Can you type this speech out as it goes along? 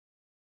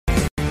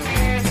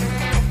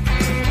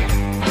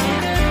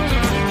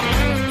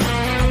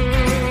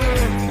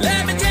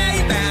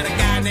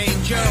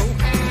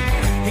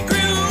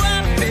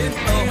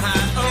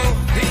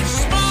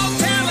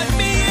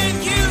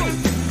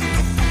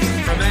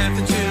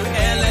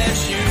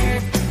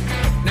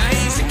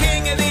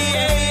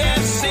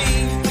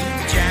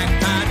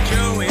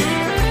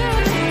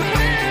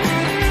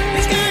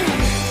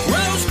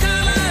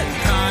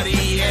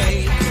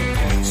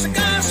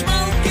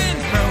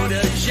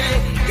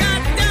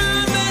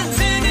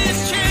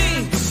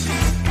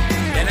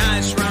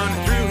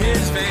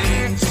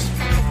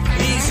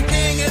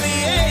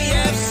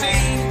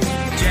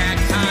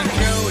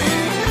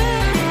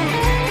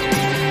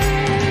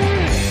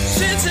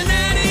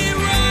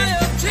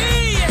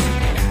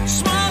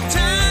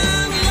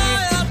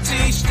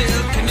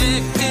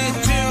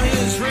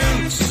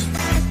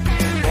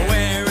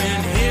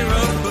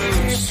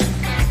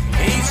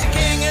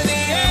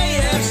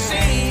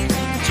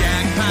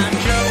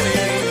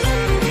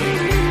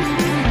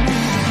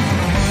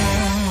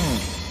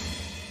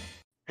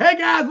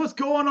Guys, what's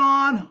going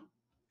on?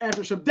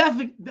 After some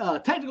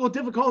technical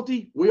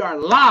difficulty, we are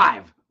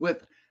live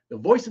with the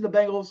voice of the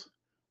Bengals,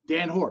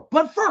 Dan Hoard.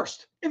 But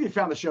first, if you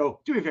found the show,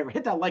 do me a favor,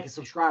 hit that like and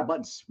subscribe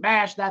button,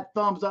 smash that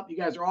thumbs up. You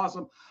guys are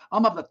awesome.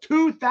 I'm up to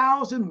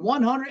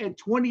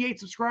 2,128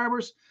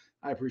 subscribers.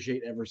 I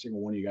appreciate every single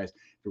one of you guys. If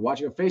you're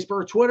watching on Facebook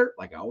or Twitter,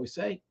 like I always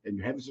say, and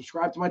you haven't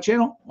subscribed to my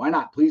channel, why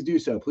not? Please do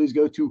so. Please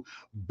go to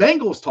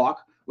Bengals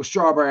Talk with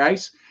Strawberry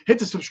Ice. Hit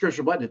the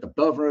subscription button, hit the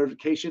bell for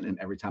notification, and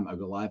every time I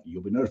go live,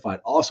 you'll be notified.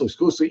 Also,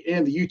 exclusively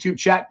in the YouTube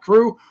chat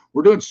crew,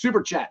 we're doing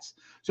super chats.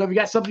 So if you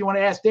got something you want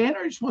to ask Dan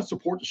or you just want to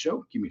support the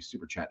show, give me a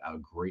super chat. I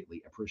would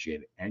greatly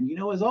appreciate it. And you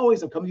know, as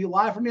always, I'm coming to you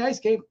live from the Ice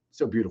Cave. It's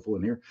so beautiful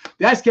in here.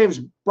 The Ice Cave is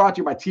brought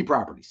to you by T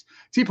Properties.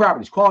 T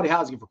Properties, quality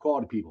housing for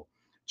quality people.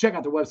 Check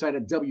out their website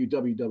at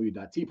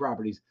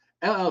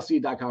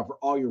www.tpropertiesllc.com for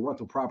all your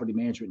rental property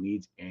management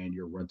needs and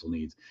your rental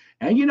needs.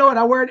 And you know what?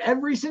 I wear it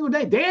every single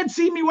day. Dan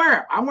see me wear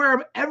it. I wear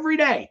them every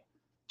day.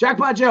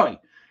 Jackpot Joey.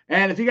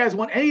 And if you guys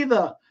want any of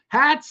the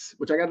hats,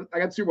 which I got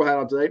the Super Bowl hat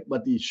on today,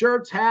 but the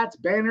shirts, hats,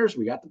 banners,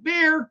 we got the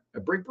beer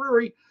at Brick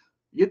Brewery.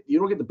 You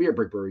don't get the beer at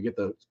Brick Brewery. You get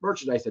the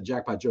merchandise at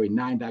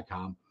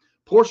jackpotjoey9.com.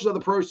 Portions of the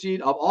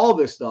proceed of all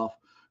this stuff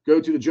go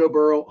to the Joe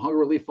Burrow Hunger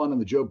Relief Fund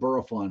and the Joe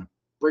Burrow Fund.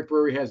 Brick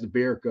Brewery has the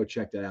beer. Go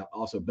check that out.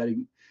 Also,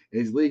 betting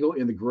is legal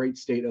in the great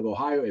state of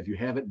Ohio. If you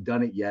haven't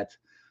done it yet,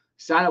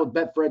 sign up with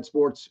Betfred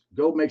Sports.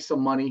 Go make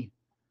some money.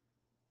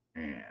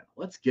 And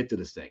let's get to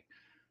this thing.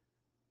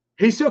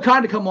 He's so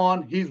kind to come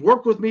on. He's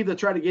worked with me to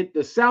try to get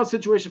the sound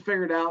situation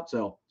figured out.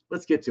 So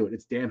let's get to it.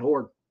 It's Dan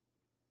Hoard.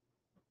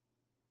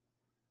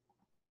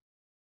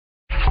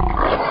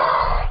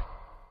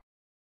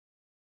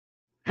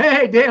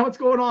 Hey, Dan, what's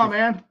going on,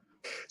 man?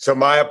 So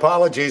my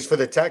apologies for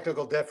the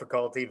technical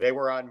difficulty. They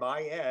were on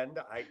my end.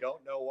 I don't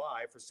know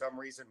why. For some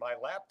reason, my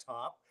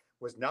laptop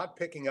was not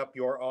picking up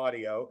your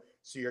audio.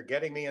 So you're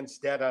getting me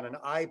instead on an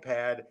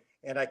iPad.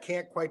 And I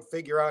can't quite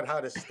figure out how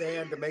to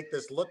stand to make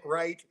this look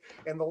right.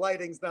 And the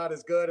lighting's not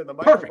as good and the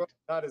microphone's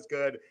not as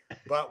good.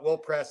 But we'll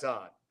press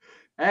on.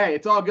 Hey,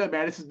 it's all good,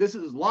 man. This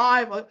is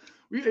live.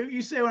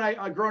 You say when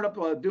I growing up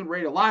doing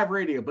radio, live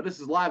radio, but this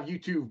is live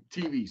YouTube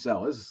TV.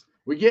 So this is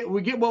we get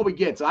what we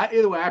get. So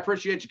either way, I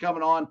appreciate you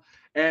coming on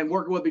and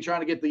working with me trying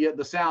to get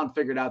the sound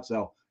figured out.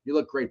 So you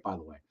look great, by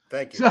the way.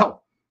 Thank you.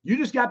 So you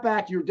just got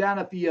back. You were down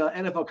at the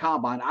NFL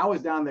Combine. I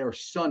was down there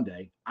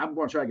Sunday. I'm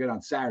going to try to get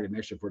on Saturday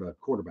next year for the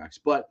quarterbacks.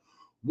 But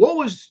what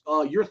was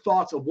your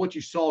thoughts of what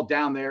you saw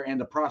down there and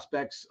the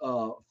prospects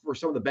for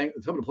some of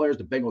the players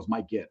the Bengals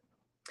might get?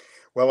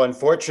 Well,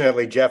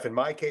 unfortunately, Jeff, in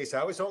my case,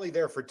 I was only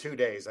there for 2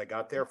 days. I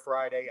got there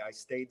Friday. I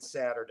stayed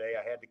Saturday.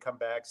 I had to come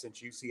back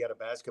since UC had a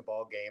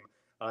basketball game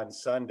on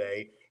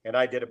Sunday, and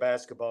I did a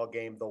basketball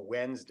game the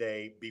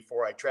Wednesday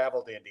before I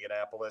traveled to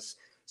Indianapolis.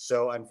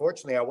 So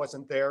unfortunately, I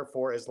wasn't there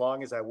for as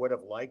long as I would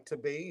have liked to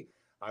be.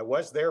 I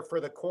was there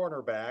for the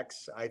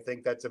cornerbacks. I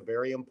think that's a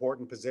very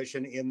important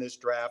position in this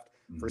draft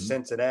for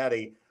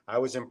Cincinnati. I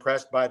was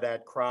impressed by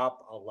that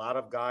crop. A lot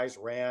of guys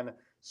ran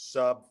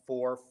sub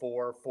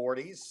 4.4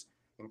 40s,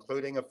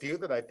 including a few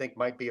that I think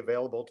might be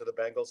available to the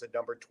Bengals at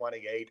number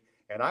 28.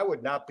 And I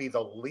would not be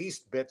the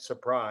least bit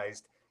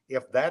surprised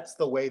if that's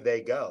the way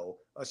they go,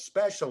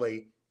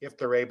 especially if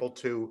they're able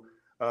to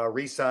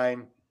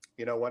re-sign,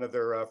 one of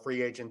their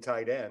free agent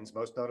tight ends,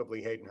 most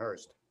notably Hayden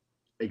Hurst.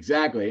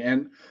 Exactly.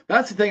 And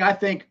that's the thing. I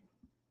think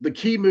the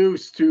key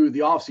moves to the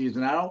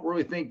offseason, I don't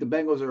really think the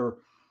Bengals are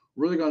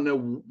really going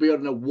to be able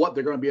to know what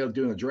they're going to be able to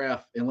do in the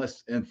draft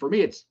and for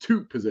me, it's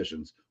two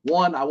positions.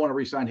 One, I want to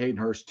re-sign Hayden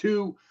Hurst.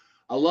 Two,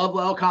 I love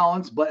L.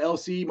 Collins, but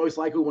LC most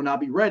likely will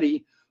not be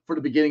ready for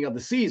the beginning of the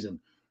season.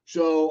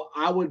 So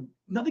I would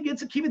nothing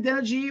against Akeem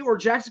Adeniji or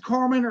Jackson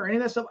Carman or any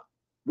of that stuff.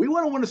 We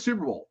want to win a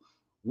Super Bowl.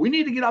 We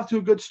need to get off to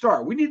a good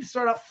start. We need to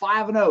start out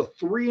 5-0,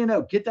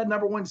 3-0, get that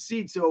number one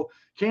seed so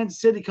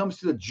Kansas City comes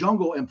to the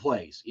jungle and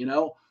plays,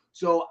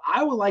 So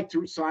I would like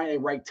to sign a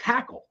right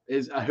tackle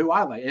is who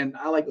I like. And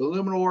I like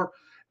Illuminor.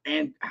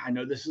 And I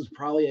know this is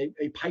probably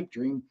a pipe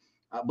dream,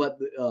 but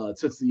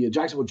since the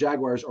Jacksonville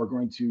Jaguars are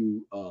going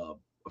to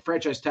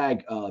franchise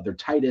tag their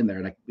tight end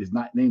there, his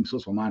name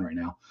slips my mind right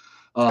now.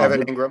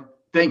 Evan Ingram.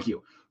 Thank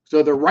you.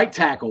 So the right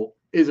tackle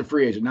is a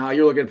free agent. Now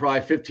you're looking at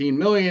probably $15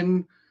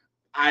 million.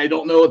 I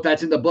don't know if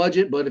that's in the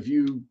budget, but if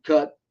you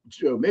cut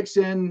Joe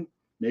Mixon,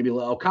 maybe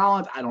L.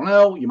 Collins, I don't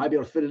know. You might be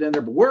able to fit it in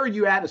there. But where are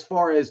you at as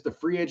far as the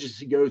free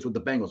agency goes with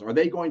the Bengals? Are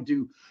they going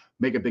to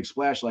make a big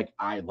splash like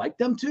I'd like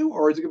them to,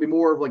 or is it going to be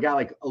more of a guy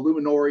like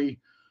Illuminori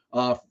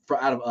out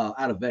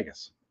of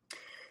Vegas?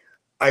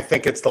 I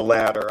think it's the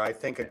latter. I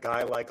think a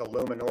guy like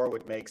Illuminor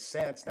would make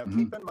sense. Now,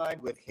 keep in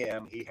mind with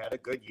him, he had a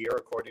good year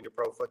according to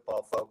Pro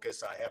Football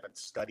Focus. I haven't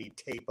studied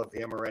tape of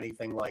him or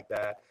anything like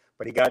that,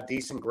 but he got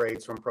decent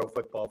grades from Pro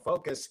Football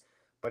Focus.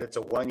 But it's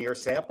a one-year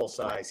sample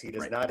size. He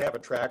does not have a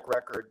track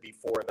record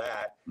before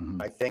that.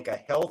 I think a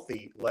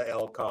healthy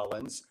L.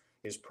 Collins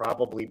is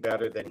probably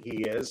better than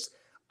he is.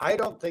 I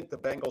don't think the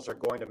Bengals are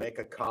going to make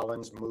a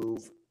Collins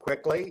move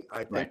quickly.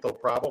 I think they'll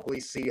probably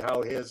see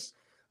how his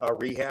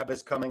rehab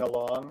is coming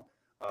along.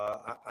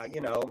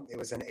 It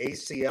was an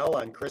ACL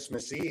on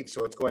Christmas Eve,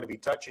 so it's going to be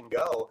touch and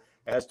go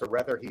as to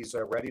whether he's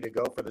ready to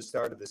go for the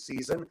start of the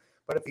season.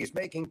 But if he's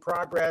making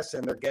progress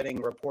and they're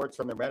getting reports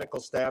from the medical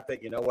staff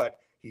that, you know what,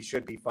 he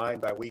should be fine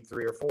by week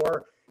 3 or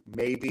 4,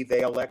 maybe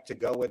they elect to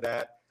go with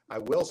that. I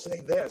will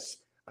say this,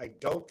 I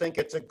don't think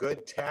it's a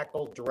good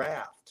tackle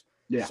draft.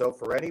 Yeah. So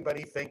for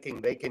anybody thinking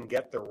they can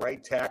get the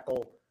right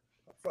tackle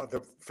for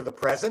the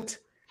present,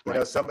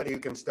 somebody who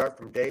can start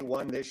from day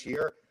one this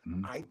year,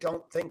 I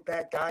don't think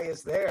that guy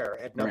is there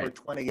at number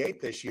 28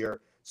 this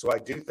year. So I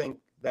do think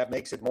that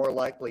makes it more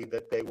likely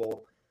that they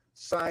will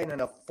sign an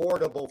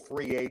affordable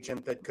free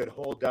agent that could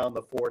hold down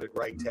the fort at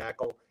right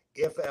tackle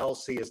if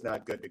LC is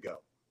not good to go.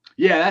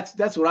 Yeah,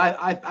 that's what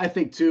I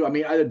think too. I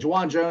mean,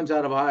 Juwan Jones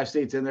out of Ohio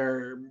State's in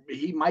there.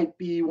 He might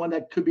be one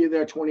that could be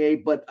there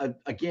 28, but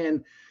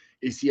again,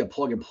 is he a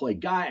plug and play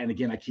guy? And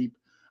again,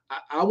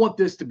 I want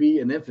this to be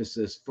an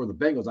emphasis for the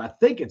Bengals. I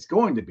think it's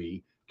going to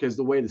be, because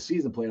the way the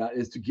season played out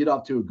is to get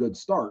off to a good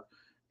start.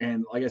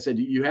 And like I said,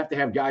 you have to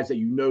have guys that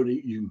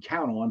that you can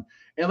count on.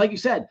 And like you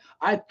said,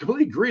 I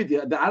completely agree with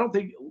you that I don't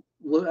think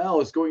Liddell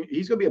he's going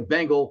to be a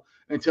Bengal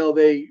until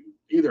they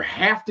either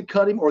have to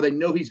cut him or they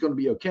know he's going to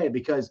be okay,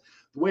 because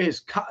the way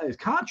his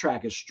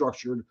contract is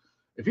structured,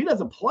 if he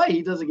doesn't play,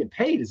 he doesn't get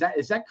paid. Is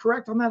that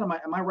correct on that?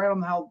 Am I right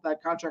on how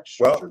that contract is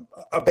structured?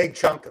 Well, a big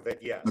chunk of it,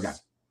 yes.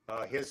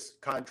 Okay. His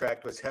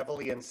contract was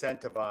heavily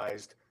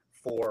incentivized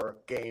for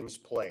games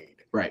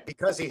played. Right.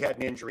 Because he had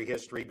an injury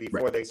history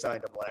before they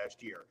signed him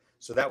last year.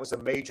 So that was a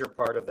major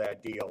part of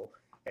that deal.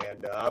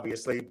 And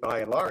obviously, by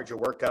and large, it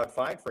worked out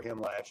fine for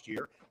him last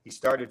year. He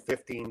started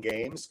 15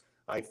 games.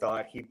 I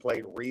thought he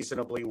played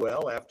reasonably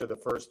well after the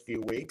first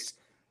few weeks.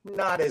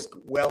 Not as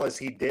well as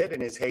he did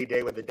in his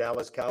heyday with the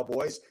Dallas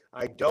Cowboys.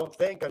 I don't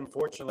think,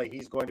 unfortunately,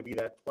 he's going to be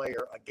that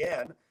player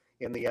again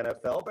in the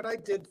NFL. But I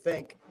did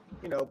think,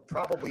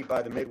 probably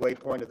by the midway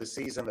point of the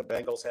season, the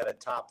Bengals had a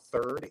top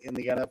third in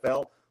the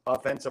NFL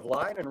offensive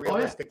line. And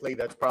realistically,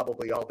 that's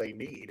probably all they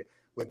need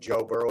with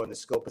Joe Burrow and the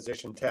skill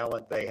position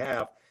talent they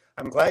have.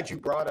 I'm glad you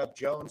brought up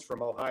Jones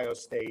from Ohio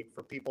State.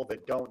 For people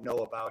that don't know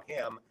about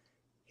him,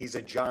 he's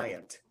a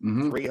giant,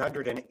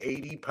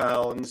 380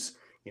 pounds.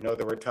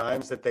 There were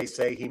times that they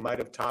say he might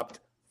have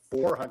topped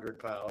 400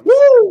 pounds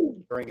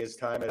during his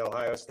time at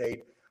Ohio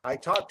State. I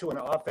talked to an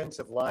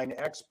offensive line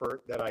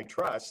expert that I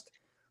trust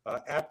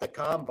at the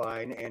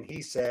combine, and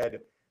he said,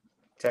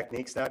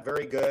 technique's not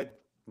very good,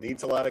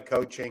 needs a lot of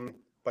coaching,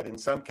 but in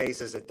some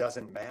cases it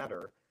doesn't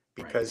matter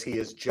because he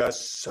is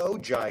just so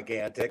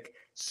gigantic,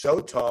 so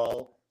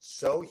tall,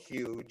 so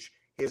huge.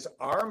 His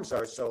arms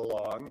are so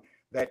long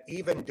that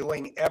even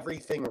doing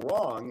everything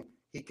wrong,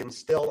 he can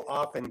still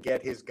often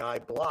get his guy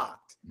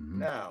blocked.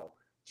 Now,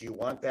 do you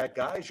want that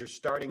guy as your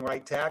starting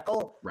right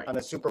tackle on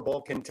a Super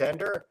Bowl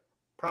contender?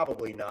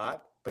 Probably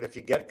not. But if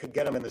you could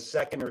get him in the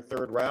second or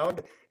third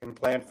round and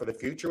plan for the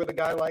future with a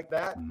guy like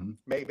that,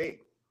 maybe.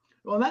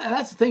 Well,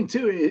 that's the thing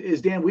too.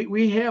 Is Dan,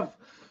 we have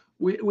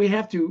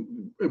to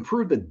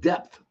improve the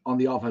depth on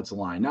the offensive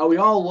line. Now, we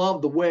all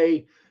love the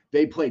way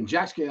they played.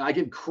 Jackson, I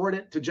give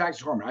credit to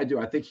Jackson Harmon. I do.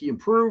 I think he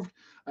improved.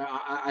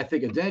 I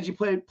think Adeniji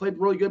played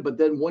really good. But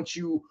then once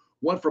you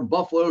went from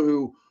Buffalo,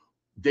 who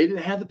they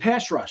didn't have the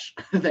pass rush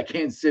that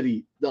Kansas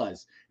City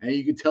does, and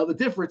you could tell the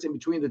difference in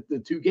between the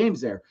two games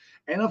there.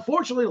 And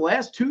unfortunately, the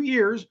last 2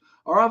 years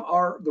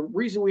are the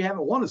reason we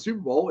haven't won the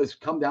Super Bowl is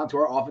come down to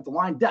our offensive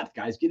line depth.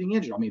 Guys getting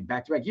injured. I mean,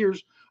 back-to-back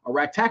years, our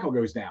right tackle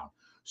goes down.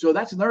 So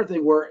that's another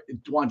thing where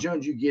Juwan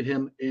Jones, you get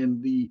him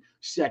in the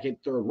second,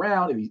 third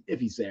round if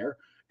he's there,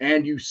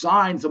 and you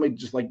sign somebody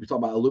just like we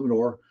talked about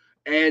Illuminor,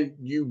 and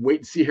you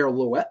wait to see how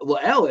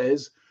Liddell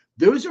is.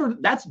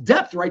 That's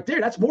depth right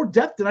there. That's more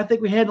depth than I think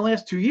we had in the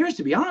last 2 years,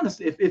 to be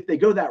honest, if they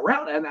go that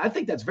route. And I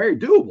think that's very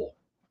doable.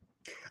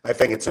 I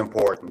think it's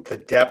important. The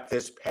depth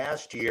this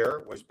past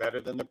year was better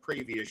than the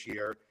previous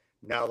year.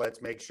 Now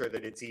let's make sure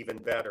that it's even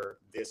better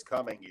this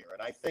coming year.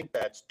 And I think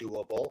that's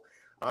doable.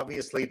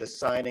 Obviously, the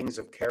signings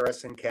of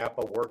Karras and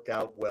Kappa worked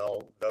out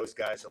well. Those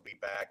guys will be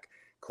back.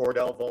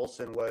 Cordell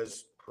Volson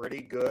was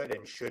pretty good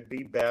and should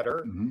be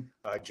better.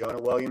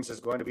 Jonah Williams is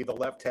going to be the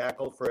left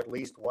tackle for at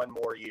least one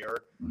more year.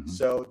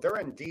 So they're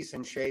in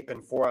decent shape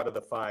in 4 out of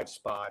the 5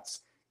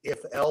 spots.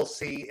 If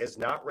LC is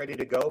not ready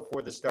to go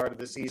for the start of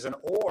the season,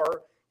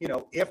 or,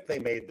 if they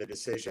made the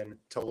decision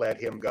to let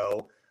him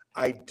go,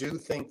 I do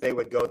think they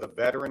would go the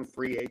veteran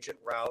free agent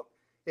route.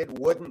 It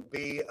wouldn't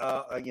be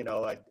a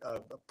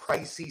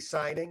pricey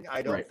signing,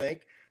 I don't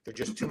think. There are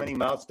just too many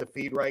mouths to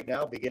feed right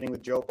now, beginning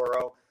with Joe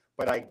Burrow.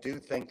 But I do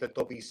think that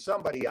there'll be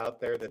somebody out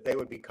there that they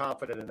would be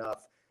confident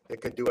enough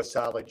that could do a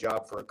solid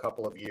job for a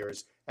couple of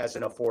years as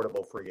an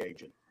affordable free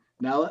agent.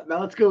 Now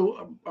let's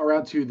go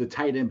around to the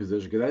tight end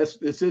position, because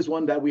this is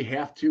one that we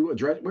have to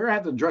address. We're going to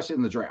have to address it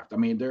in the draft. I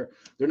mean, they're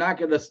not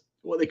going to.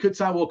 Well, they could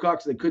sign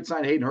Wilcox. They could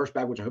sign Hayden Hurst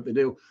back, which I hope they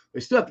do. They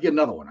still have to get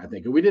another one, I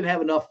think. We didn't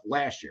have enough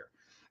last year.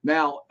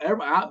 Now,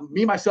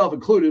 me, myself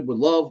included, would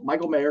love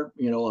Michael Mayer,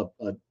 I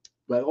want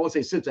to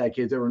say Cincinnati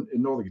kids. They were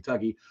in Northern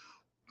Kentucky.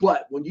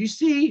 But when you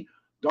see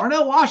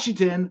Darnell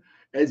Washington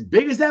as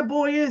big as that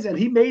boy is, and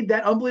he made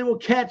that unbelievable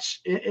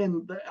catch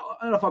in the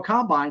NFL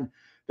Combine,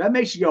 that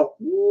makes you go,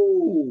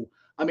 ooh.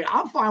 I mean,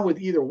 I'm fine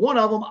with either one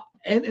of them.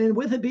 And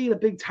with it being a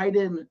big tight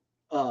end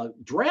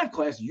draft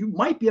class, you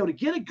might be able to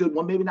get a good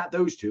one, maybe not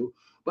those two,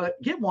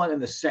 but get one in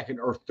the second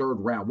or third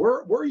round.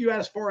 Where are you at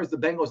as far as the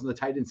Bengals and the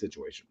tight end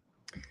situation?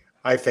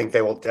 I think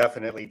they will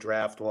definitely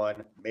draft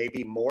one,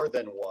 maybe more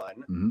than one.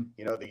 Mm-hmm.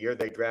 You know, the year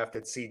they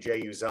drafted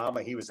CJ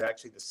Uzomah, he was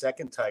actually the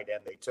second tight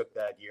end they took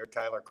that year.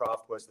 Tyler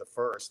Kroft was the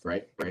first.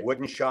 Right. It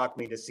wouldn't shock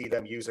me to see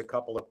them use a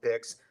couple of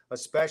picks,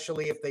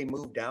 especially if they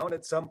move down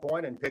at some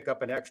point and pick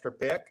up an extra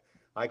pick.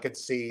 I could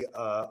see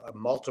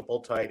multiple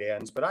tight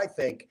ends, but I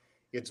think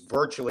it's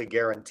virtually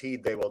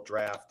guaranteed they will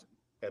draft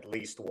at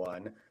least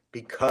one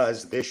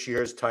because this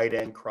year's tight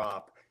end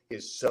crop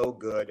is so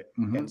good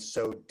and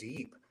so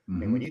deep.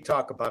 And when you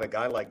talk about a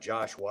guy like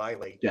Josh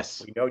Wiley,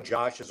 yes, we know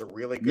Josh is a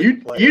really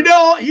good player. You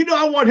know,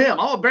 I want him.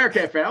 I'm a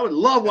Bearcat fan. I would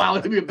love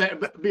Wiley to be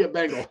a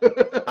Bengal.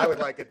 I would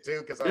like it too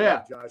because I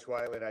love Josh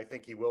Wiley, and I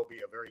think he will be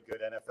a very good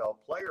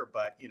NFL player.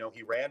 But you know,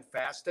 he ran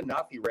fast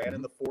enough. He ran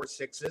in the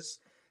 4.6s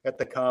at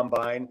the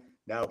combine.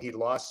 Now he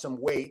lost some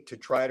weight to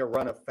try to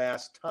run a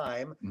fast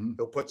time.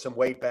 He'll put some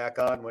weight back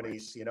on when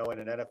he's, you know, in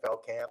an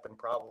NFL camp and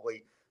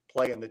probably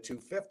play in the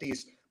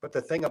 250s. But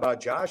the thing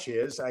about Josh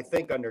is, I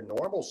think under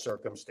normal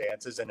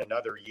circumstances in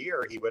another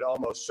year, he would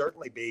almost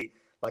certainly be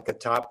like a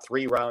top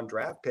 3 round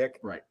draft pick.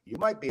 Right. You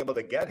might be able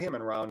to get him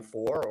in round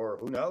 4 or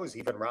who knows,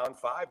 even round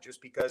 5,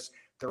 just because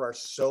there are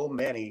so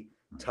many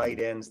tight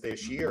ends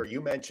this year.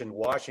 You mentioned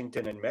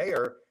Washington and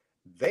Mayer.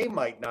 They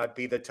might not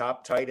be the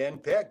top tight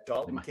end pick.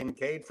 Dalton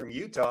Kincaid from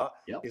Utah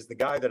is the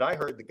guy that I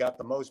heard that got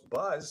the most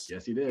buzz.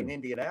 Yes, he did. In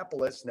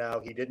Indianapolis. Now,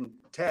 he didn't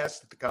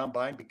test at the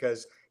combine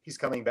because he's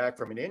coming back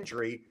from an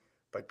injury.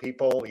 But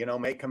people, you know,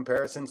 make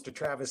comparisons to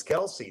Travis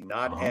Kelce,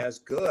 not as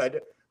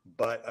good,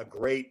 but a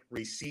great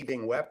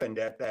receiving weapon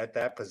at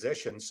that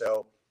position.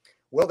 So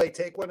will they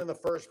take one in the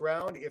first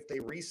round? If they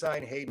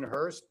re-sign Hayden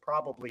Hurst,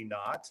 probably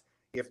not.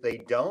 If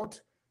they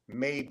don't,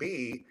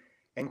 maybe.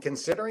 And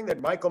considering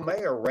that Michael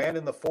Mayer ran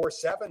in the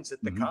 4.7s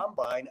at the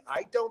combine,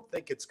 I don't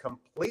think it's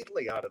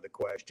completely out of the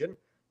question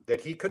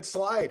that he could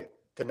slide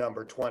to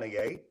number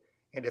 28.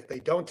 And if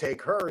they don't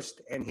take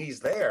Hurst and he's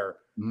there,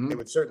 they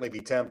would certainly be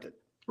tempted.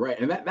 Right.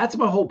 And that's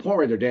my whole point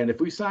right there, Dan. If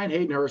we sign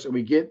Hayden Hurst and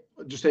we get,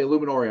 just say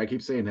Illuminori, I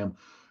keep saying him,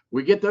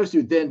 we get those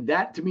two, then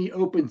that to me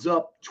opens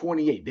up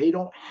 28. They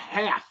don't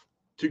have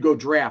to go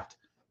draft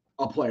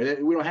a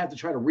player. We don't have to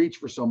try to reach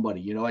for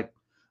somebody, you know, like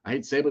I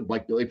hate to say it, but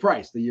like Billy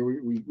Price, the year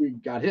we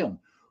got him.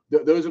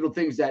 Those are the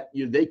things that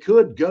they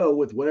could go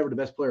with whatever the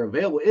best player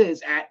available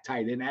is at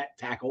tight end, at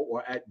tackle,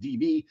 or at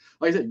DB.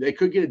 Like I said, they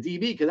could get a DB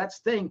because that's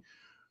the thing.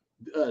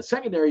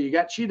 Secondary, you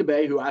got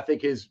Chidobe, who I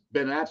think has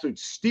been an absolute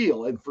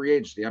steal in free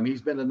agency. I mean,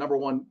 he's been the number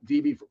 1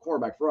 DB for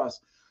cornerback for us.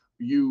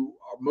 You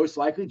are most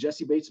likely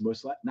Jesse Bates,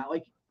 most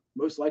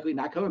likely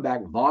not coming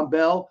back. Von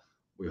Bell,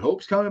 we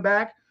hope's coming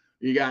back.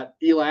 You got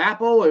Eli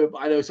Apple.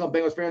 I know some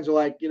Bengals fans are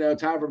like, you know,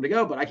 time for him to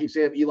go, but I keep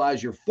saying if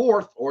Eli's your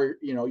 4th, or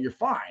you know, you're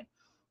fine.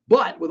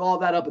 But with all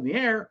that up in the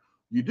air,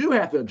 you do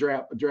have to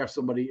draft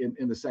somebody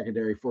in the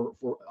secondary for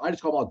I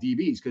just call them all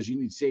DBs because you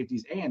need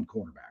safeties and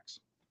cornerbacks.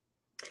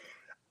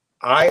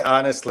 I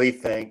honestly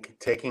think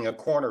taking a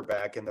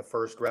cornerback in the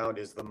first round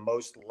is the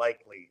most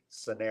likely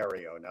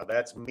scenario. Now,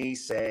 that's me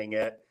saying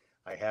it.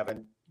 I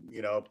haven't,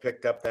 you know,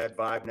 picked up that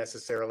vibe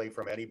necessarily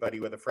from anybody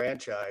with a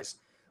franchise.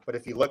 But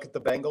if you look at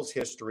the Bengals'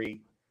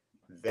 history,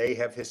 they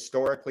have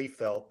historically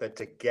felt that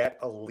to get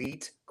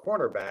elite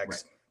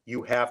cornerbacks,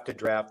 you have to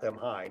draft them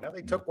high. Now,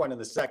 they took one in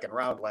the second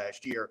round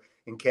last year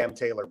in Cam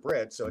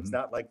Taylor-Britt, so it's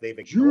not like they've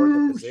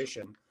ignored the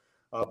position.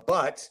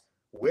 But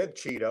with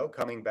Cheeto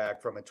coming back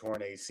from a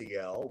torn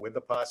ACL, with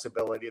the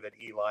possibility that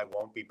Eli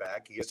won't be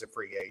back, he is a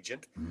free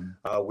agent,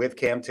 with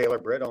Cam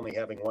Taylor-Britt only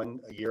having 1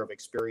 year of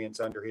experience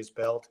under his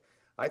belt,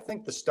 I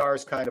think the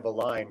stars kind of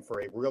align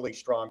for a really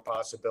strong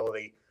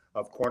possibility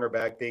of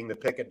cornerback being the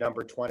pick at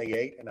number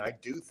 28, and I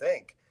do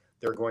think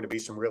there are going to be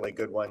some really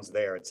good ones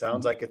there. It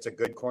sounds like it's a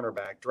good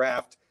cornerback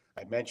draft.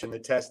 I mentioned the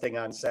testing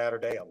on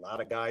Saturday. A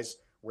lot of guys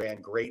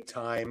ran great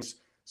times.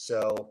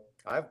 So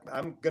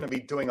I'm going to be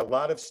doing a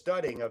lot of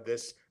studying of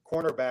this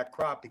cornerback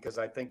crop because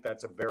I think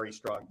that's a very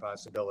strong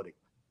possibility.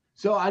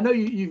 So I know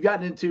you've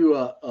gotten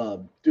into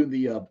doing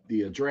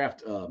the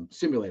draft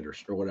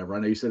simulators or whatever. I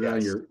know you said that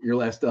on your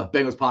last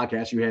Bengals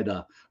podcast. You had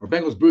or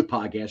Bengals Booth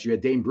podcast. You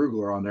had Dane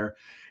Brugler on there,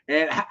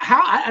 and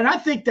I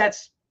think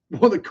that's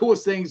one of the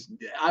coolest things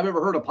I've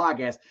ever heard of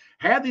podcast.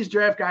 Have these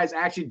draft guys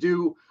actually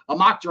do a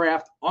mock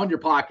draft on your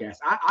podcast.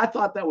 I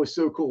thought that was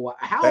so cool.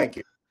 Thank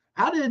you.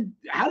 How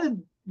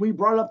did we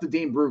brought up to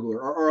Dane Brugler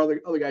or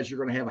other guys you're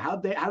going to have? How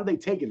did they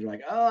take it? They're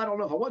like, oh, I don't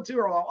know if I want to,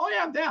 or oh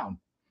yeah, I'm down.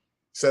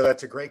 So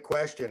that's a great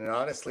question. And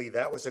honestly,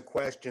 that was a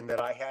question that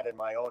I had in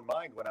my own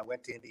mind when I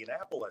went to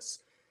Indianapolis.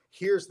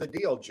 Here's the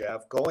deal,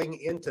 Jeff. Going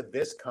into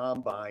this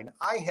combine,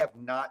 I have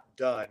not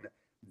done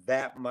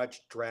that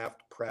much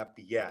draft prep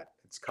yet.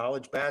 It's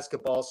college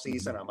basketball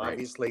season. I'm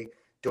obviously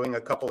doing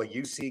a couple of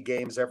UC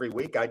games every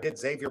week. I did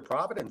Xavier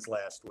Providence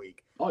last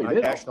week Oh, you on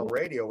did? national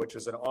radio, which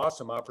is an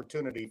awesome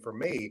opportunity for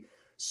me.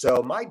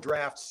 So my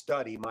draft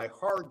study, my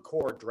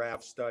hardcore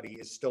draft study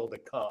is still to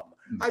come.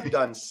 I've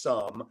done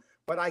some,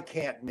 but I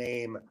can't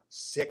name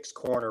 6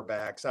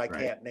 cornerbacks. I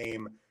can't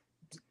name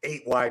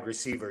 8 wide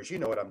receivers. You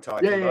know what I'm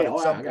talking about. At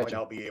some point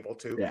I'll be able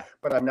to,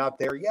 but I'm not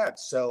there yet.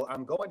 So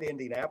I'm going to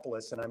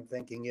Indianapolis and I'm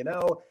thinking,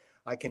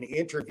 I can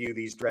interview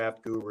these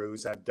draft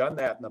gurus. I've done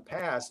that in the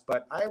past,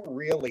 but I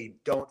really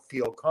don't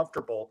feel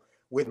comfortable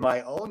with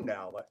my own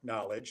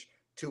knowledge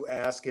to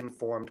ask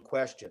informed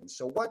questions.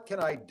 So what can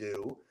I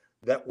do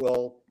that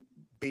will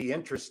be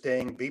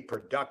interesting, be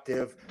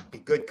productive, be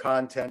good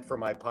content for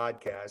my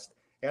podcast?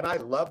 And I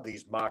love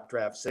these mock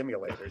draft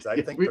simulators.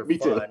 I think they're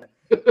fun.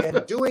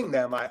 And doing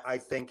them, I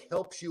think,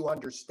 helps you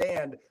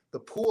understand the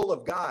pool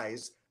of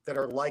guys that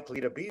are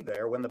likely to be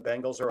there when the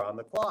Bengals are on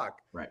the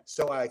clock. Right.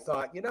 So I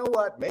thought, you know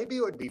what? Maybe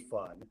it would be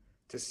fun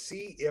to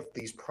see if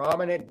these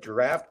prominent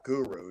draft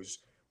gurus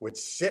would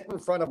sit in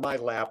front of my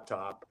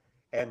laptop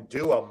and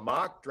do a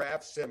mock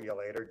draft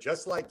simulator,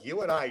 just like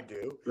you and I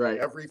do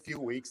every few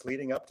weeks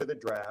leading up to the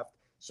draft.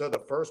 So the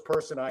first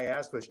person I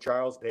asked was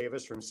Charles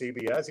Davis from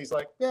CBS. He's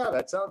like, yeah,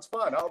 that sounds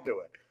fun. I'll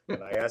do it.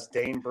 And I asked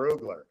Dane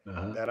Brugler.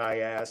 Then I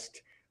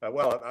asked, I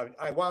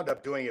wound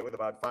up doing it with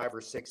about 5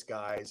 or 6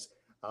 guys.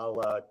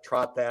 I'll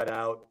trot that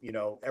out,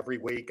 every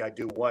week. I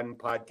do one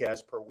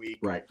podcast per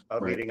week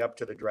leading up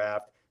to the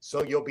draft.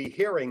 So you'll be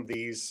hearing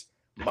these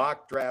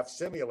mock draft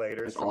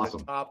simulators from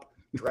the top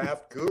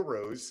draft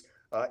gurus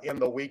in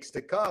the weeks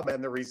to come.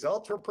 And the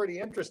results were pretty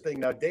interesting.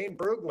 Now, Dane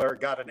Brugler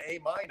got an A-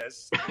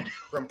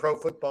 from Pro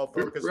Football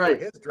Focus for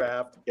his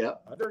draft.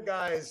 Other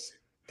guys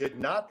did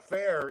not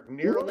fare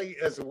nearly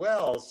as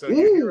well. So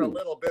you hear a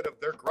little bit of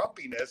their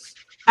grumpiness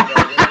when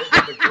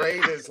the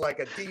grade is like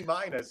a D-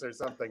 or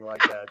something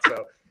like that.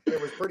 So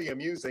it was pretty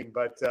amusing,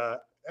 but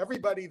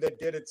everybody that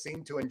did it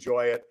seemed to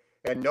enjoy it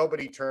and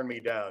nobody turned me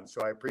down.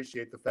 So I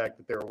appreciate the fact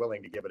that they were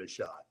willing to give it a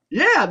shot.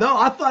 Yeah, no,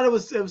 I thought it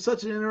was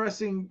such an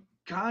interesting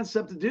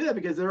concept to do that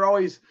because they're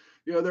always,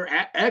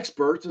 they're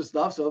experts and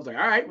stuff. So I was like,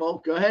 all right, well,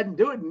 go ahead and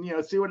do it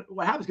and, see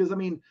what happens. Because,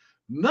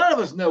 none of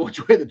us know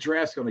which way the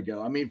draft's going to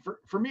go.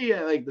 For me,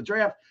 like the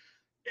draft,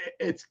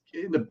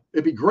 it'd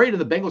be great in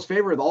the Bengals'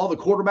 favor if all the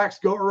quarterbacks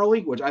go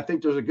early, which I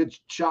think there's a good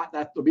shot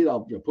that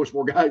they'll push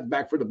more guys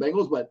back for the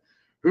Bengals, but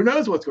who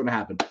knows what's going to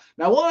happen.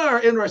 Now, one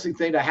other interesting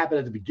thing that happened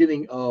at the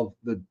beginning of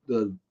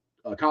the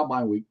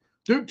combine week,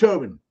 Duke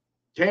Tobin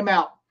came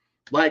out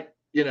like,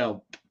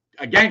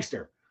 a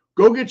gangster.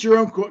 Go get your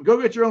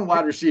own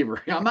wide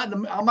receiver. I'm not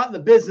in the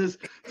business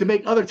to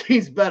make other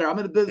teams better. I'm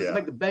in the business to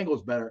make the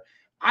Bengals better.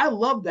 I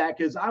love that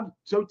because I'm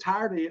so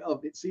tired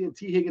of seeing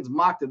T. Higgins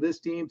mock to this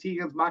team, T.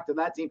 Higgins mock to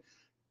that team.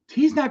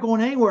 He's not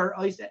going anywhere,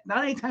 at least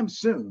not anytime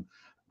soon.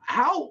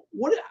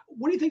 What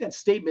do you think that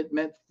statement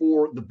meant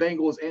for the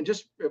Bengals and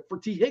just for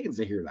T. Higgins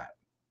to hear that?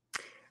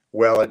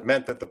 Well, it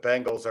meant that the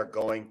Bengals are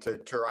going to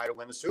try to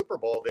win the Super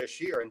Bowl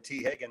this year, and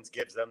T. Higgins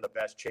gives them the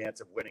best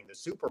chance of winning the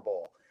Super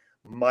Bowl.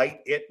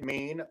 Might it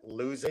mean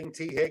losing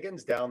T.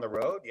 Higgins down the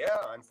road? Yeah,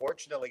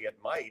 unfortunately it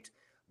might,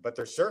 but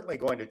they're certainly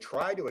going to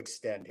try to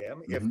extend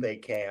him if they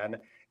can.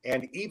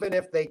 And even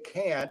if they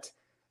can't,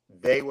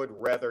 they would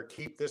rather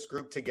keep this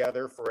group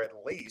together for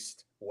at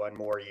least one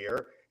more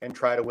year and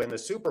try to win the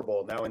Super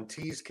Bowl. Now, in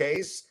T's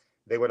case,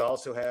 they would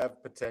also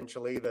have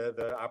potentially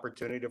the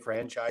opportunity to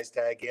franchise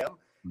tag him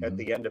at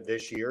the end of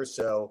this year.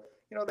 So,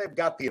 they've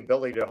got the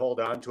ability to hold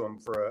on to him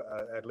for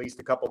at least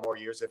a couple more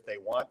years if they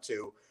want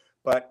to.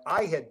 But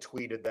I had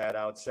tweeted that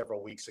out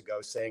several weeks ago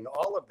saying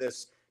all of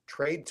this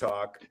trade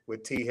talk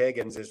with T.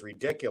 Higgins is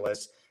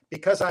ridiculous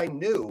because I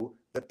knew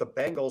that the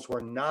Bengals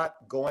were not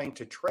going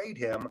to trade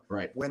him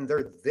when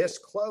they're this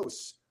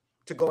close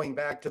to going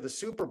back to the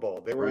Super Bowl.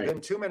 They were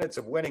within 2 minutes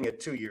of winning it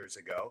 2 years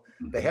ago.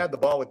 They had the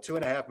ball with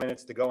 2.5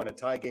 minutes to go in a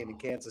tie game in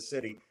Kansas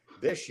City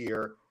this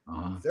year.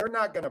 They're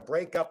not going to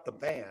break up the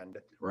band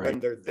when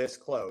they're this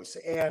close.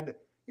 And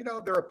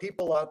there are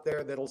people out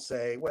there that'll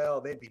say, well,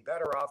 they'd be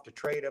better off to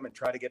trade him and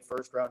try to get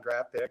first-round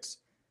draft picks.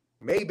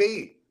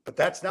 Maybe, but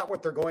that's not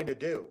what they're going to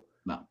do.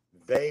 No.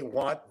 They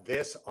want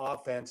this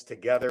offense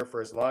together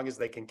for as long as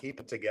they can keep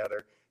it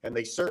together, and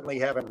they certainly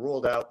haven't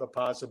ruled out the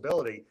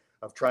possibility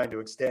of trying to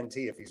extend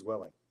T if he's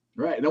willing.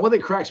 Right. Now, one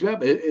thing cracks me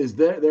up is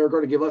they're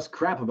going to give us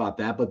crap about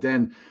that, but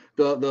then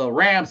the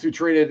Rams, who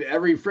traded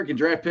every freaking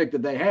draft pick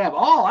that they have,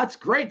 that's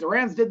great. The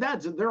Rams did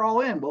that, so they're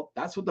all in. Well,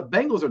 that's what the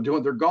Bengals are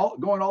doing. They're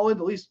going all in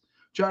to at least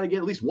try to get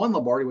at least one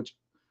Lombardi, which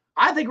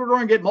I think we're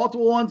going to get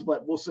multiple ones,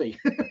 but we'll see.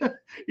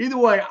 Either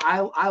way,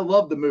 I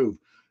love the move.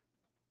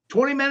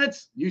 20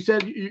 minutes. You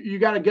said you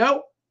got to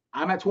go.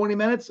 I'm at 20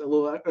 minutes, a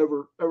little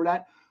over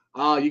that.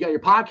 You got your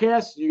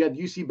podcast. You got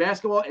UC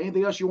basketball.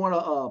 Anything else you want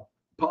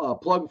to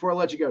plug before I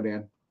let you go,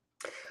 Dan?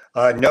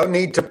 No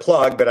need to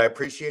plug, but I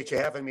appreciate you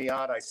having me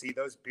on. I see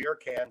those beer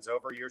cans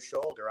over your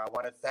shoulder. I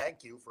want to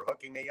thank you for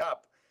hooking me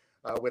up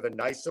with a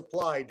nice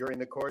supply during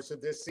the course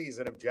of this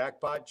season of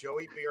Jackpot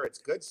Joey beer. It's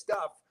good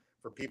stuff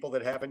for people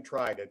that haven't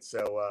tried it.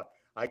 So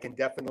I can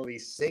definitely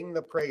sing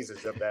the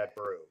praises of that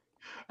brew.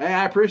 Hey,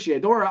 I appreciate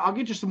it. Don't worry, I'll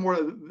get you some more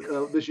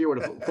this year when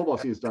the football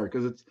season starts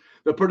because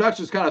the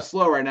production's kind of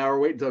slow right now. We're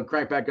waiting to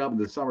crank back up in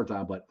the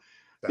summertime. But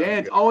Sounds Dan,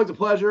 it's good. always a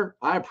pleasure.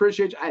 I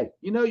appreciate you. Hey,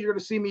 you're going to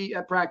see me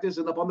at practice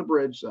and up on the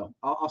bridge, so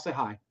I'll say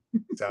hi.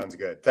 Sounds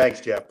good.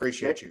 Thanks, Jeff.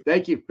 Appreciate Okay, you.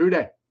 thank you. Who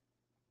day?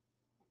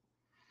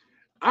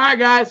 All right,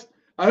 guys.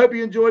 I hope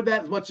you enjoyed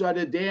that as much as I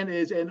did. Dan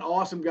is an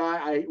awesome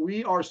guy.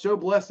 We are so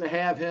blessed to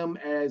have him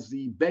as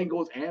the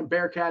Bengals and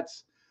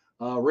Bearcats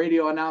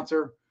radio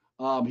announcer.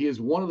 He is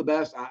one of the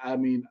best. I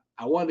mean,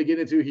 I wanted to get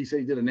into. He said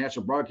he did a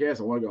national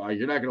broadcast. I want to go.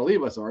 You're not going to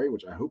leave us, all right?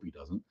 Which I hope he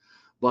doesn't.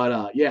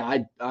 But yeah,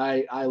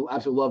 I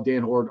absolutely love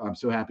Dan Hoard. I'm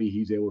so happy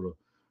he's able to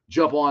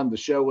jump on the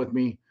show with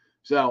me.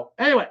 So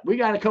anyway, we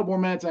got a couple more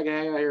minutes. I can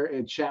hang out here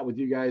and chat with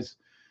you guys.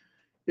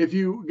 If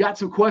you got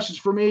some questions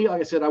for me, like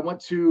I said, I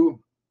went to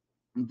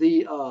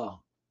the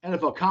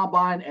NFL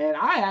Combine, and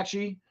I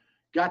actually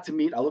got to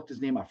meet. I looked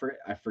his name. I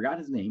forgot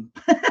his name.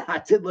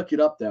 I did look it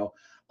up though.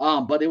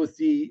 But it was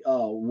the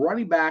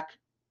running back,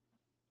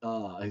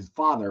 his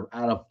father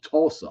out of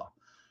Tulsa,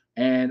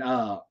 and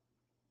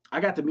I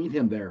got to meet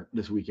him there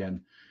this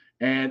weekend,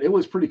 and it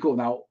was pretty cool.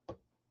 Now,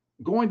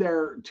 going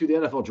there to the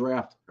NFL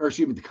draft, or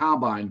excuse me, the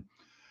Combine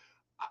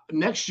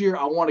next year,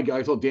 I want to go.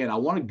 I told Dan I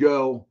want to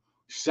go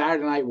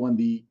Saturday night when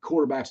the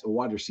quarterbacks and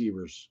wide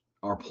receivers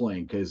are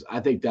playing because I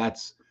think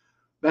that's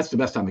the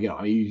best time to go.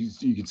 I mean,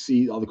 you can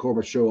see all the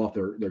quarterbacks show off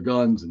their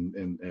guns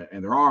and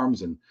their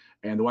arms, and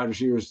the wide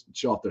receivers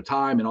show off their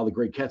time and all the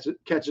great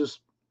catches.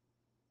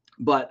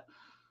 But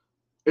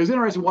it was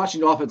interesting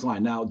watching the offensive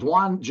line. Now,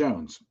 Dwan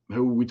Jones,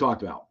 who we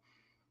talked about,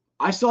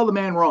 I saw the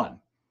man run.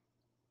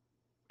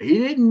 He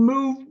didn't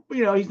move,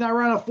 he's not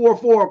running a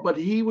 4.4, but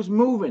he was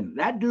moving.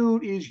 That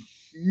dude is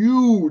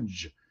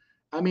huge.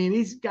 I mean,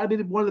 he's got to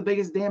be one of the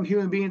biggest damn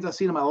human beings I've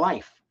seen in my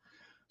life.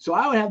 So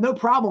I would have no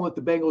problem if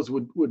the Bengals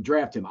would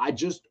draft him. I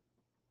just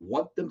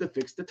want them to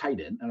fix the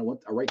tight end, and I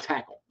want a right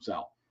tackle.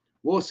 So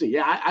we'll see.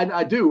 Yeah,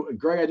 I do,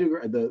 Greg. I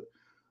do.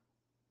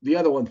 The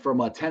other one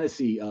from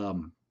Tennessee,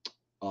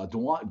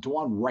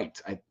 Dwayne Wright,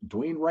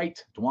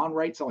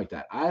 something like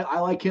that. I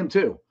like him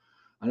too.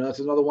 I know that's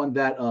another one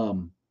that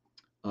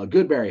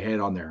Goodberry had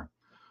on there.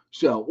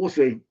 So we'll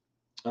see.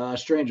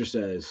 Stranger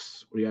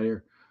says, what do you got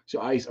here?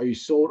 So Ice, are you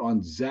sold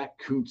on Zach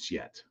Kuntz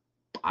yet?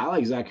 I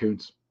like Zach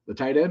Kuntz, the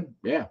tight end.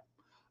 Yeah.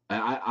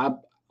 I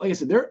like I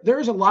said,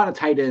 there's a lot of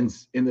tight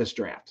ends in this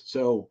draft.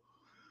 So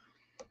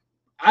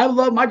I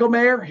love Michael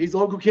Mayer. He's a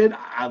local kid.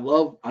 I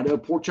know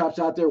Pork Chop's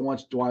out there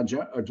wants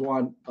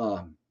Dwan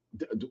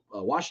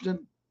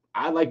Washington.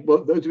 I like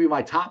both those to be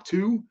my top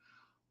two.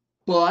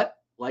 But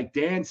like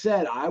Dan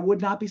said, I would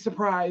not be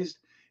surprised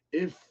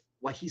if,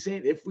 like he's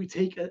saying, if we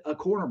take a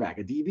cornerback,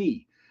 a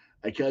DB,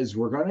 because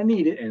we're going to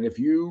need it. And if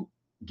you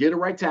get a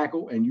right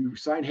tackle and you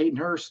sign Hayden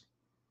Hurst,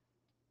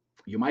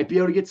 you might be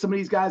able to get some of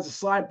these guys to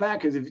slide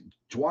back because if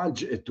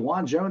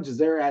Dwan Jones is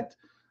there at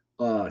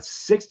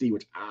 60,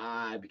 which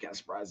I'd be kind of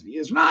surprised if he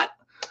is or not,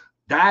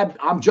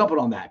 I'm jumping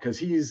on that because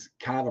he's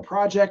kind of a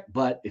project.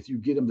 But if you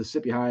get him to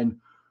sit behind,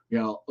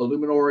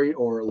 Illuminori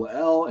or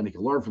Lael, and he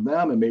can learn from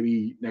them, and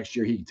maybe next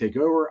year he can take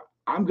over,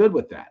 I'm good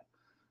with that.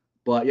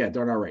 But yeah,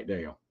 Darnell Wright, there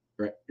you go.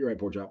 Right, you're right,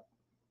 Pork Chop.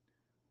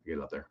 Get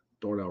it up there.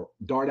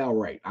 Darnell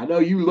Wright. I know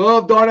you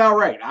love Darnell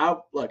Wright.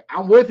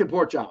 I'm with you,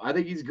 Pork Chop. I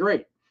think he's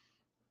great.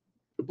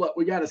 But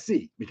we got to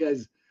see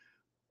because,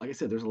 like I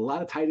said, there's a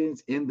lot of tight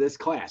ends in this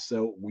class.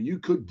 So you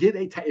could get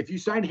if you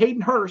sign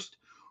Hayden Hurst,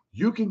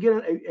 you can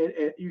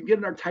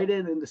get our tight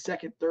end in the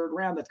second, third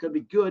round. That's going to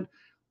be good.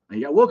 And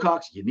you got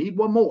Wilcox. You need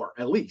one more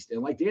at least.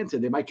 And like Dan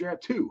said, they might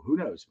draft two. Who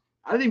knows?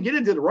 I didn't even get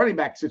into the running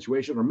back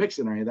situation or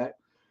mixing or any of that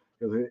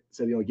because they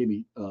said he only gave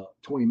me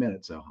 20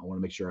 minutes. So I want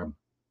to make sure I'm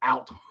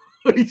out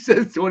when he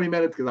says 20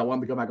 minutes because I want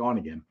him to come back on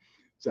again.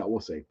 So we'll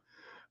see.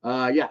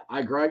 Yeah, I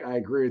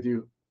agree with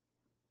you.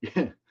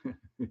 Yeah.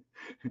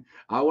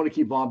 I want to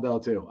keep Von Bell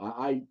too.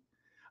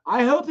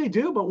 I hope they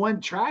do, but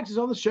when Trags is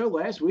on the show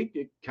last week,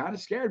 it kind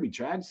of scared me.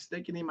 Trags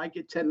thinking he might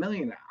get $10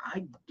 million.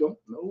 I don't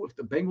know if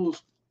the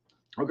Bengals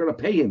are going to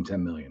pay him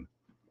 $10 million,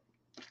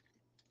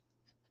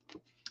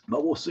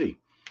 but we'll see.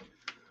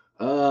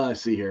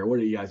 Let's see here. What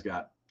do you guys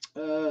got?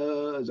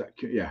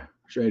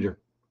 Stranger.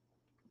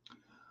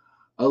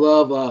 I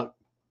love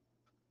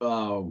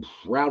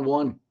round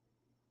one,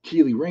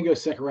 Keely Ringo.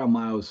 Second round,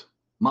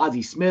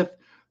 Mozzie Smith.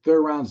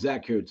 Third round,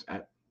 Zach Kuntz.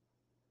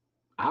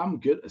 I'm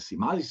good. Let's see,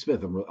 Mozzie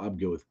Smith, I'm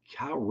good with.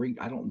 Kyle Ring,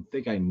 I don't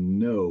think I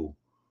know.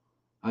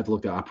 I have to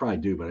look that. I probably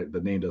do, but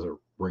the name doesn't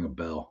ring a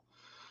bell.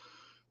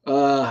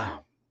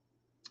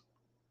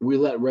 We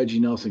let Reggie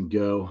Nelson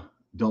go.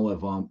 Don't let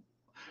Von.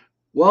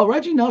 Well,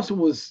 Reggie Nelson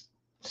was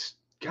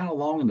kind of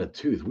long in the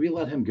tooth. We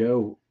let him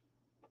go.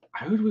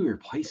 Who did we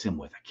replace him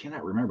with? I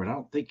cannot remember.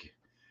 I think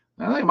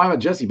it might have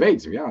been Jesse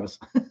Bates, to be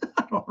honest.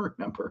 I don't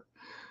remember.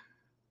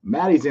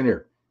 Maddie's in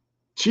here.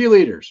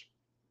 Cheerleaders.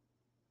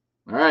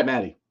 All right,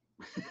 Maddie.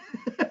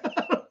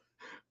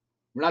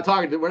 We're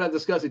not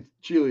discussing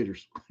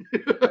cheerleaders. I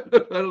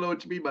don't know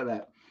what you mean by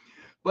that.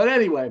 But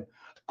anyway,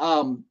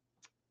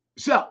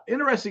 so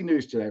interesting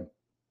news today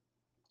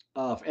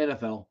for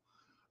NFL.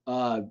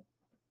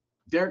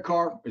 Derek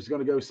Carr is going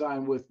to go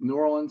sign with New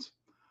Orleans.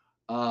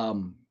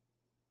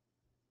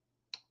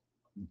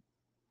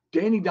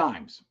 Danny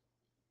Dimes,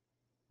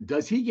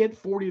 does he get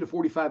 40 to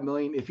 45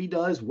 million? If he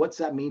does, what's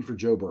that mean for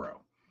Joe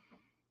Burrow?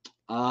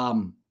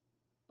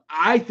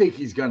 I think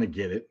he's going to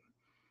get it.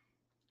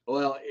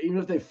 Well, even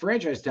if they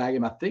franchise tag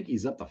him, I think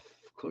he's up to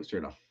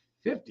closer to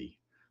 50.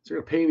 So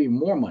they're going to pay him even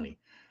more money.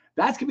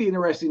 That's going to be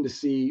interesting to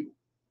see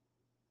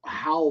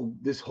how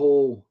this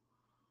whole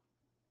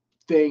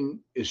thing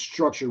is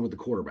structured with the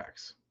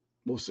quarterbacks.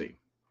 We'll see.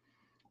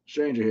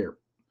 Stranger here.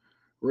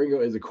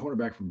 Ringo is a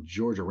cornerback from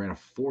Georgia, ran a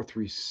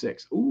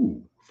 4.36.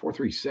 Ooh,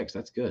 4.36.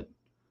 That's good.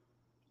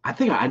 I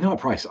thought I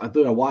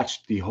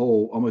watched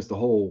almost the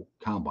whole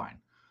combine.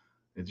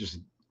 It's just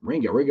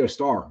Ringo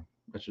Starr.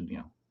 That should,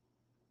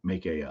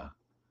 make a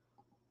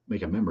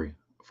memory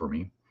for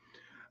me.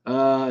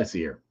 Let's see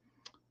here.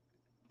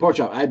 Pork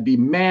Chop, I'd be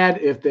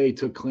mad if they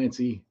took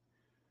Clancy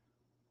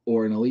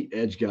or an elite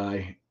edge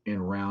guy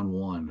in round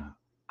 1.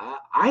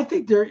 I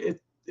think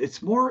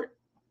it's more.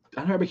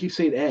 I know everybody keeps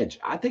saying edge.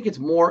 I think it's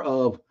more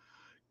of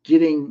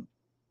getting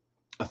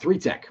a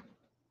 3-tech.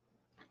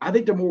 I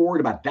think they're more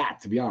worried about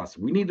that, to be honest.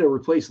 We need to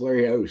replace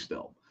Larry O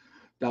still.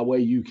 That way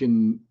you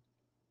can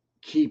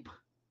keep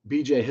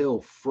BJ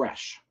Hill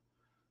fresh.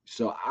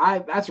 So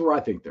that's where I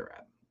think they're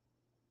at.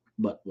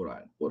 But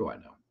what do I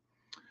know?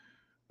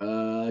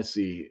 Let's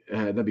see.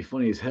 That'd be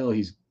funny as hell.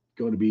 He's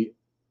going to be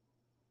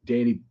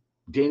Danny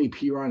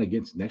Piron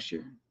against next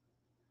year.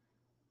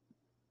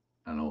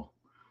 I don't know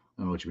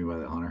what you mean by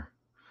that, Hunter.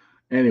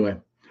 Anyway,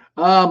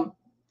 I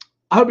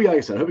hope you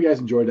guys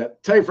enjoyed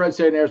that. Tell your friends,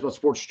 stay there about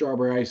Sports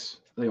Strawberry Ice.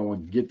 I think I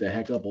want to get the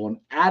heck up on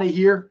out of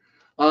here.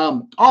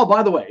 By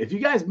the way, if you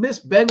guys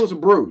missed Bengals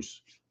and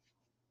Brews,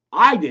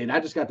 I did. I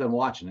just got done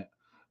watching it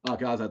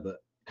because I was at the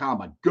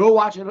combine. Go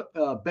watch it.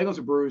 Bengals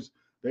and Brews.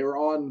 They were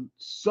on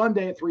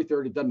Sunday at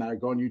 3:30. It doesn't matter.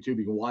 Go on YouTube.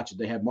 You can watch it.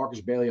 They had Marcus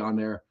Bailey on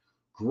there.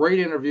 Great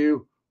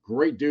interview.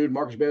 Great dude.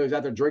 Marcus Bailey's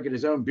out there drinking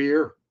his own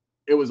beer.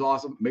 It was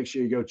awesome. Make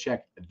sure you go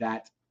check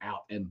that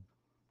out. And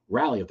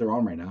Rally, if they're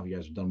on right now, if you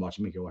guys are done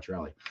watching me, go watch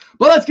Rally.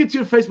 But let's get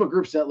to the Facebook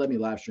groups that let me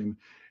live stream.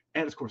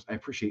 And, of course, I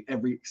appreciate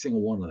every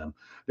single one of them.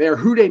 They are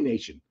Houday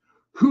Nation,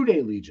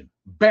 Houday Legion,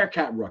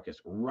 Bearcat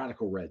Ruckus,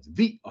 Radical Reds,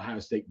 the Ohio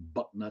State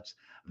Bucknuts,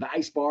 the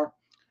Ice Bar.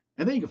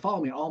 And then you can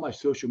follow me on all my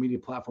social media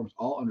platforms,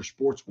 all under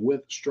Sports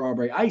with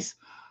Strawberry Ice.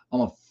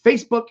 I'm on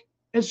Facebook,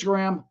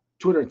 Instagram,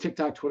 Twitter, and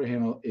TikTok. Twitter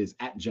handle is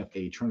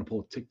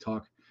 @JeffA.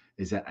 TikTok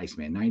is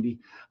 @Iceman90.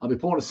 I'll be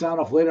pulling a sound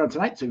off later on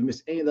tonight. So if you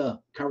missed any of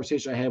the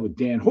conversation I had with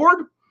Dan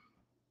Horde,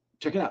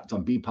 check it out. It's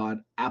on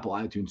BPod, Apple,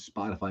 iTunes,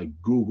 Spotify,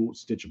 Google,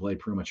 Stitcher Play,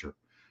 pretty much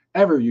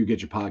wherever you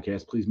get your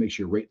podcast. Please make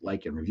sure you rate,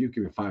 like, and review.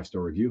 Give me a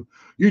 5-star review.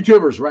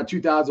 YouTubers, we're at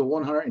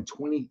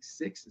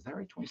 2,126. Is that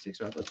right?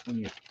 26? Or I thought it was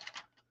 28.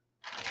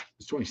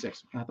 It's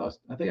 26. I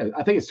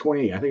think it's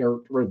 28. I think I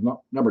wrote the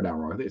number down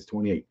wrong. I think it's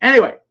 28.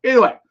 Anyway,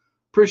 either way,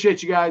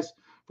 appreciate you guys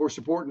for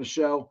supporting the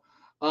show.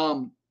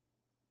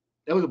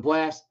 It was a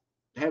blast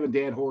having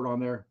Dan Horde on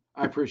there.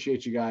 I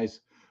appreciate you guys.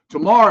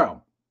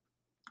 Tomorrow,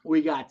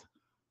 we got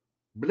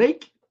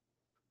Blake,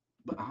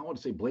 but I want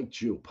to say Blake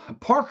Jew.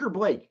 Parker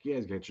Blake. You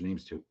guys get your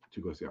names too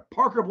close there.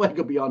 Parker Blake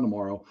will be on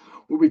tomorrow.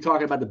 We'll be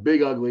talking about the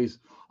big uglies,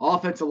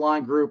 offensive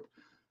line group.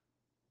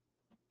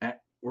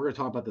 We're going to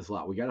talk about this a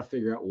lot. We got to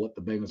figure out what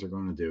the Bengals are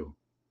going to do.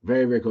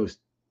 Very, very close.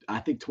 I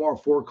think tomorrow,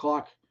 4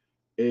 o'clock,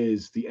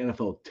 is the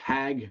NFL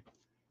tag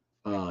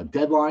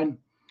deadline.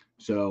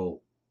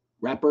 So,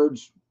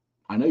 Ratbirds,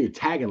 I know you're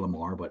tagging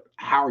Lamar, but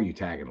how are you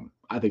tagging him?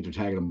 I think they're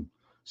tagging him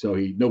so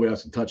nobody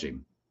else can touch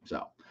him.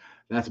 So,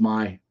 that's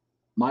my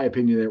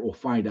opinion there. We'll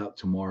find out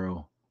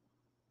tomorrow.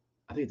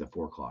 I think it's at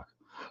 4 o'clock.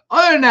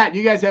 Other than that,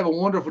 you guys have a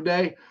wonderful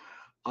day.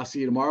 I'll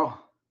see you tomorrow.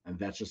 And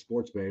that's just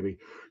sports, baby.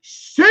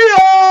 See ya!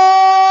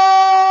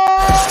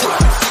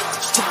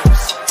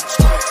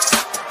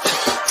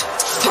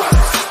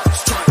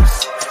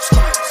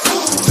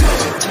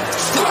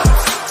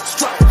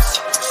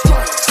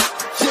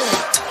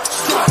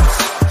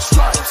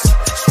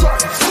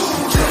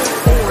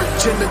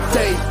 Orange in the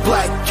day,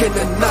 black in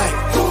the night.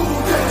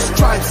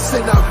 Stripes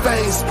in our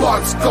veins,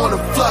 sparks gonna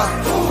fly.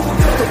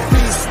 The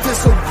beast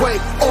is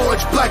awake,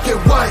 orange, black, and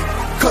white.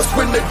 Cause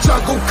when the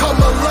jungle come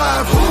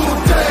alive,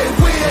 Houday,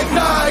 we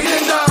ignite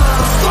and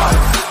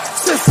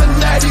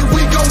Cincinnati,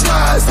 we gon'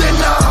 rise and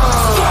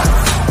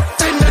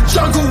in the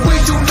jungle, we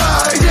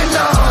unite and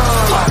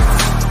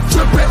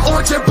drippin'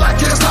 orange and black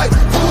and white.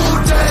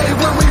 Houday,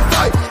 when we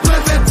fight,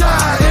 live and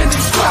die in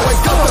these stripes.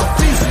 Wake up the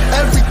beast,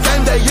 every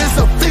day is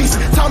a feast.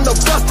 Time to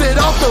bust it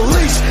off the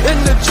leash. In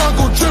the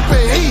jungle,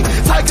 drippin' heat.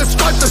 Tiger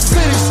stripe the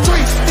city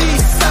streets.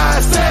 East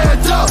side,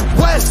 stand up.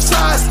 West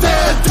side,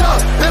 stand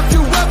up. If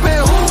you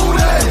reppin'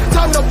 Houday,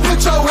 time to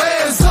put your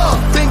hands up.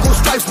 Bengal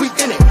stripes, we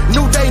in it.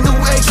 New day, new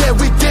age, yeah,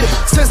 we get it.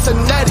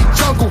 Cincinnati,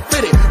 jungle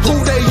fitted.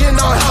 Houday in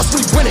our house,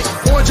 we win it.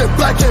 Orange and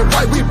black and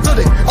white, we build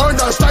it. Earn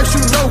our stripes,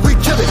 you know we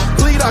kill it.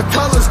 Bleed our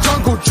colors,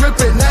 jungle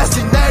drippin'.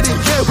 Nasty, natty,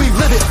 yeah, we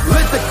lit it.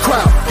 Lit the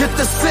crowd, get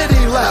the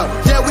city loud.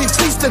 Yeah, we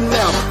feastin'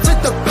 now.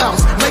 Fit the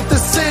bounce, make the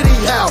city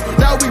howl.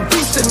 Now we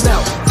beastin'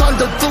 now.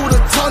 Thunder through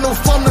the tunnel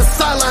from the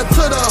sideline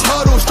to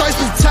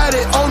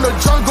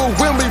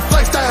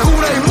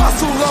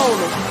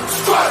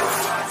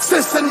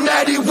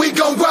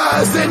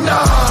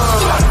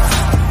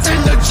In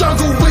the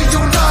jungle we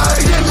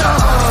unite.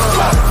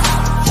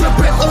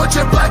 Dripping orange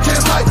and black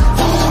and white.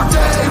 All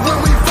day when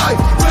we fight,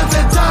 live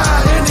and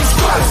die in these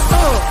stripes.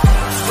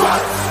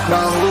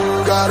 Now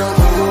who got a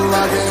move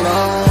like it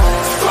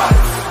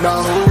on?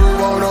 Now who